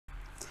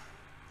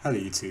Hello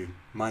YouTube,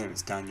 my name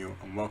is Daniel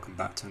and welcome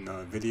back to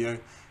another video.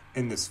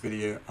 In this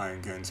video I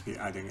am going to be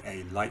adding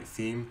a light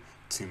theme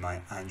to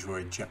my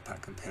Android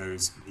Jetpack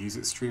Compose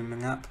music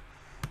streaming app.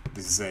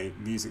 This is a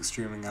music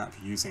streaming app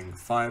using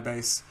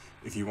Firebase.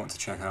 If you want to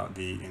check out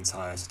the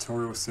entire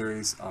tutorial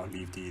series, I'll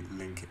leave the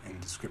link in the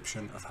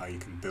description of how you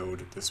can build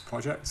this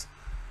project.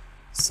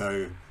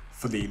 So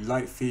for the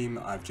light theme,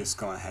 I've just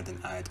gone ahead and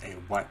added a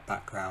white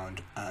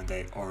background and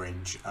a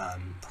orange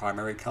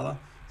primary color.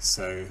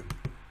 So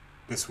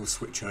this will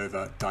switch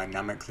over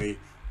dynamically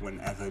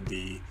whenever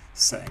the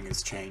setting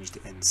is changed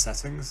in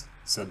settings.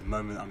 So at the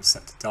moment I'm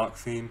set to dark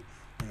theme,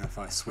 and if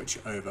I switch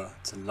over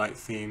to light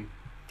theme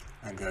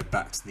and go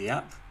back to the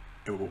app,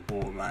 it will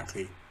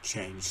automatically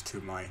change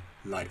to my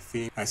light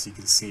theme. As you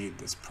can see,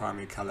 this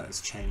primary color has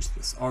changed to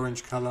this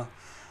orange color,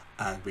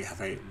 and we have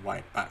a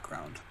white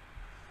background.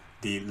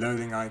 The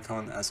loading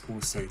icon has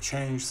also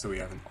changed, so we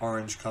have an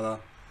orange color,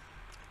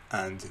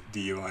 and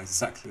the UI is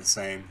exactly the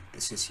same,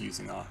 it's just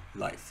using our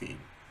light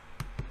theme.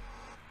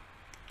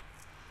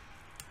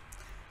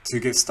 To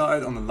get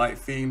started on the light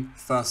theme,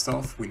 first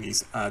off we need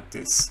to add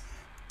this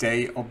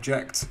day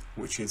object,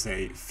 which is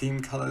a theme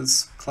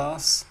colors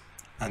class,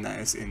 and that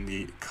is in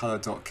the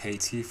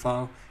color.kt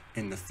file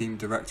in the theme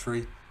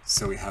directory.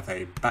 So we have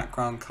a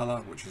background color,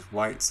 which is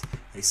white,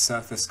 a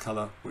surface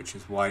color, which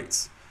is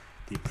white,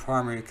 the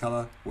primary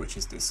color, which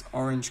is this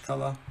orange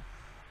color,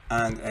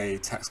 and a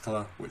text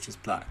color, which is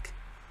black.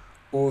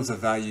 All of the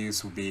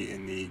values will be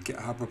in the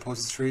GitHub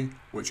repository,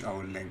 which I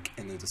will link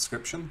in the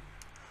description.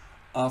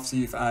 After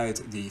you've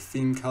added the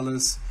theme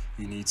colors,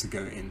 you need to go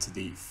into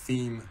the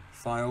theme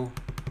file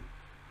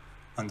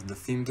under the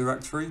theme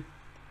directory,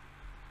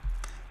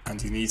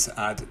 and you need to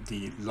add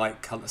the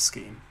light color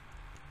scheme.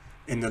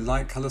 In the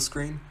light color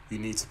scheme, you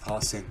need to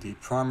pass in the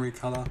primary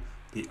color,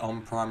 the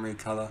on primary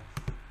color,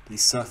 the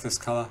surface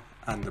color,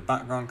 and the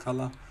background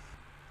color,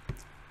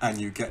 and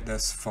you get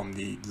this from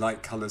the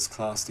light colors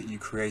class that you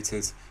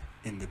created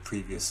in the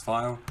previous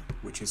file,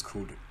 which is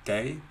called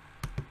day.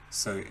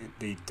 So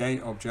the day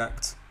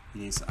object,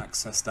 you need to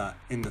access that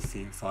in the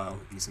theme file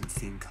using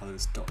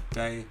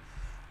themecolors.day,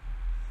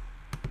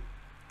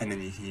 and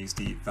then you can use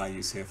the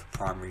values here for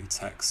primary,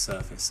 text,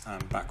 surface,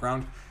 and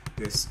background.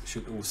 This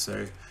should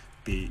also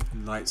be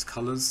light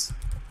colors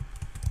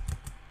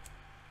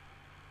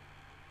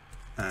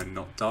and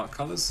not dark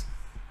colors.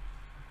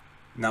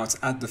 Now, to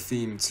add the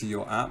theme to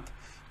your app,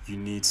 you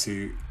need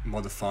to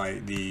modify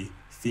the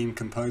theme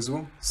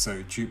composable,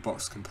 so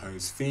jukebox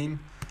compose theme,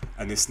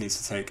 and this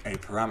needs to take a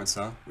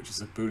parameter, which is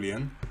a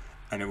boolean,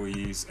 and it will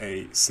use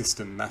a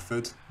system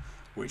method,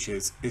 which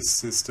is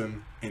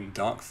system in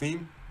dark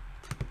theme,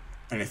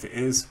 and if it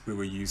is, we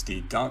will use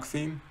the dark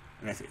theme,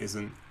 and if it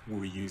isn't, we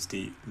will use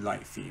the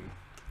light theme,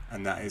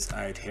 and that is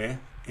added here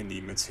in the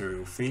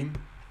material theme.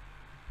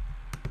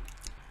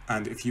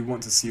 And if you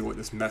want to see what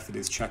this method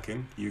is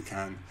checking, you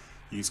can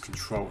use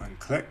control and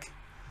click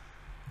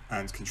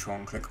on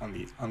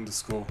the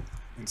underscore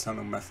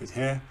internal method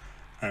here,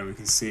 and we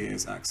can see it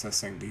is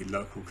accessing the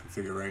local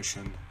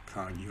configuration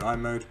current UI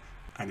mode,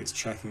 and it's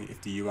checking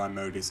if the UI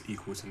mode is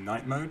equal to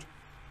night mode.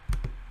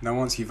 Now,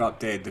 once you've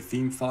updated the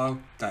theme file,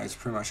 that is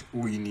pretty much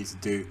all you need to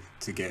do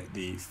to get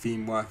the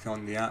theme working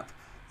on the app.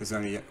 There's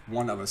only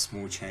one other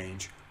small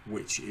change,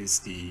 which is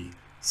the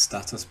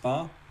status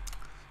bar.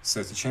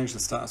 So to change the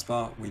status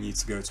bar, we need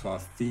to go to our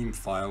theme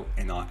file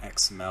in our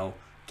XML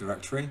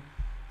directory.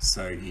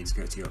 So you need to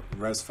go to your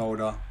res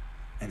folder,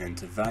 and then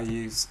to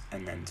values,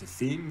 and then to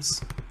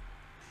themes.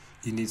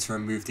 You need to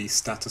remove the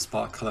status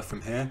bar color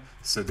from here.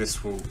 So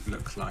this will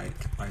look like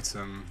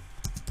item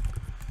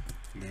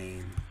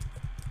name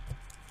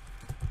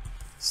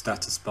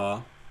status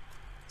bar.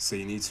 So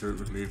you need to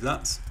remove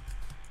that.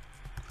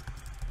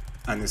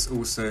 And this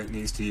also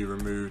needs to be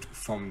removed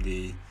from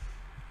the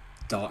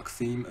dark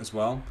theme as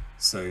well.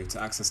 So to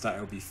access that, it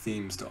will be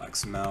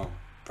themes.xml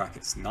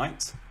brackets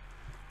night.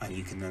 And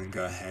you can then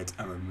go ahead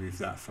and remove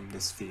that from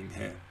this theme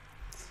here.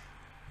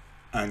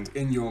 And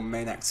in your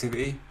main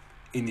activity,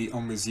 in the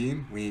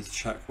onResume, we need to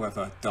check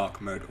whether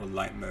dark mode or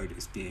light mode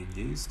is being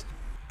used,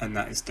 and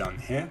that is done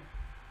here.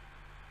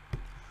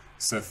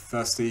 So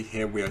firstly,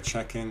 here we are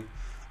checking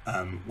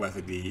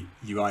whether the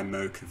UI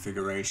mode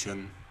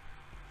configuration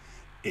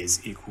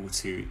is equal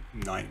to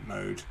night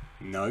mode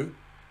no,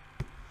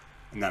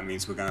 and that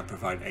means we're going to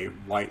provide a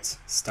white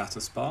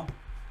status bar,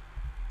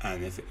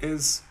 and if it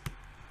is,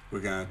 we're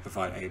going to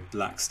provide a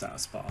black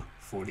status bar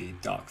for the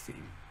dark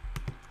theme.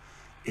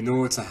 In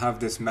order to have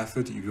this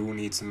method, you will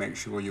need to make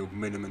sure your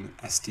minimum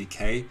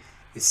SDK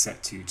is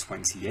set to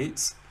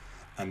 28,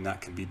 and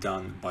that can be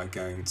done by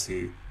going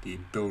to the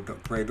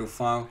build.gradle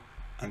file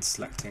and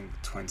selecting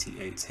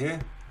 28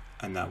 here,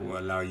 and that will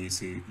allow you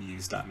to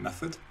use that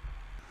method.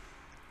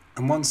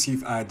 And once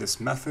you've added this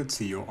method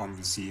to your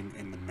onResume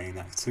in the main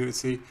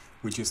activity,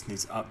 we just need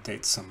to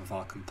update some of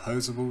our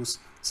composables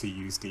to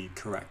use the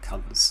correct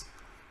colors.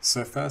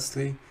 So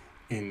firstly,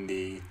 in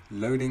the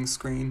loading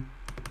screen,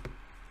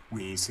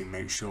 we need to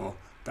make sure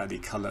that the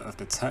color of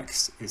the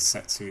text is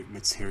set to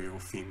material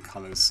theme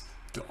colors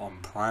on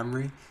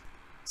primary,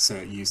 So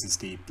it uses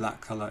the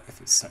black color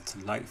if it's set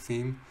to light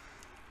theme,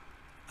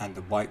 and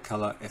the white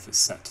color if it's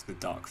set to the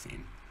dark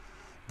theme.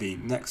 The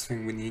next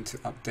thing we need to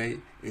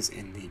update is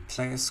in the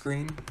player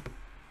screen.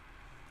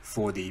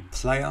 For the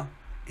player,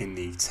 in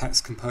the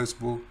text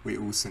composable, we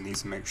also need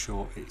to make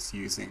sure it's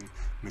using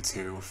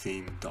material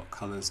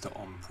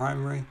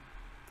theme.colors.onPrimary,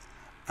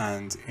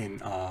 and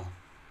in our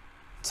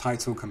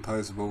title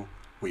composable,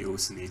 we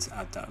also need to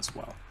add that as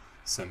well.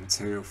 So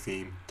material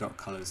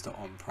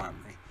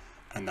theme.colors.onPrimary,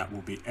 and that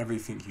will be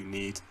everything you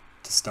need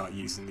to start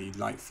using the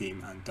light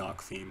theme and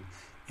dark theme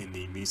in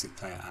the music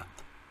player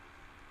app.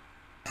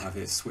 Have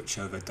it switch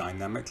over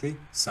dynamically,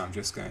 so I'm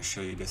just going to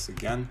show you this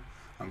again.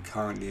 I'm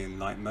currently in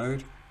light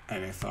mode,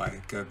 and if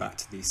I go back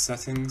to the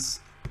settings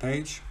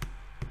page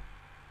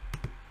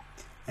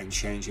and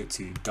change it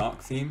to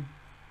dark theme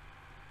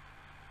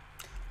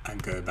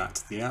and go back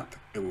to the app,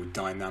 it will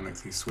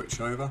dynamically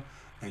switch over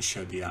and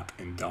show the app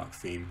in dark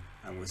theme,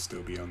 and we'll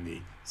still be on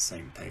the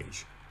same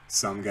page.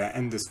 So I'm going to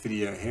end this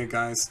video here,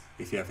 guys.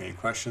 If you have any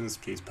questions,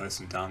 please post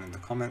them down in the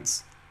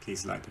comments.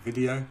 Please like the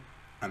video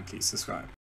and please subscribe.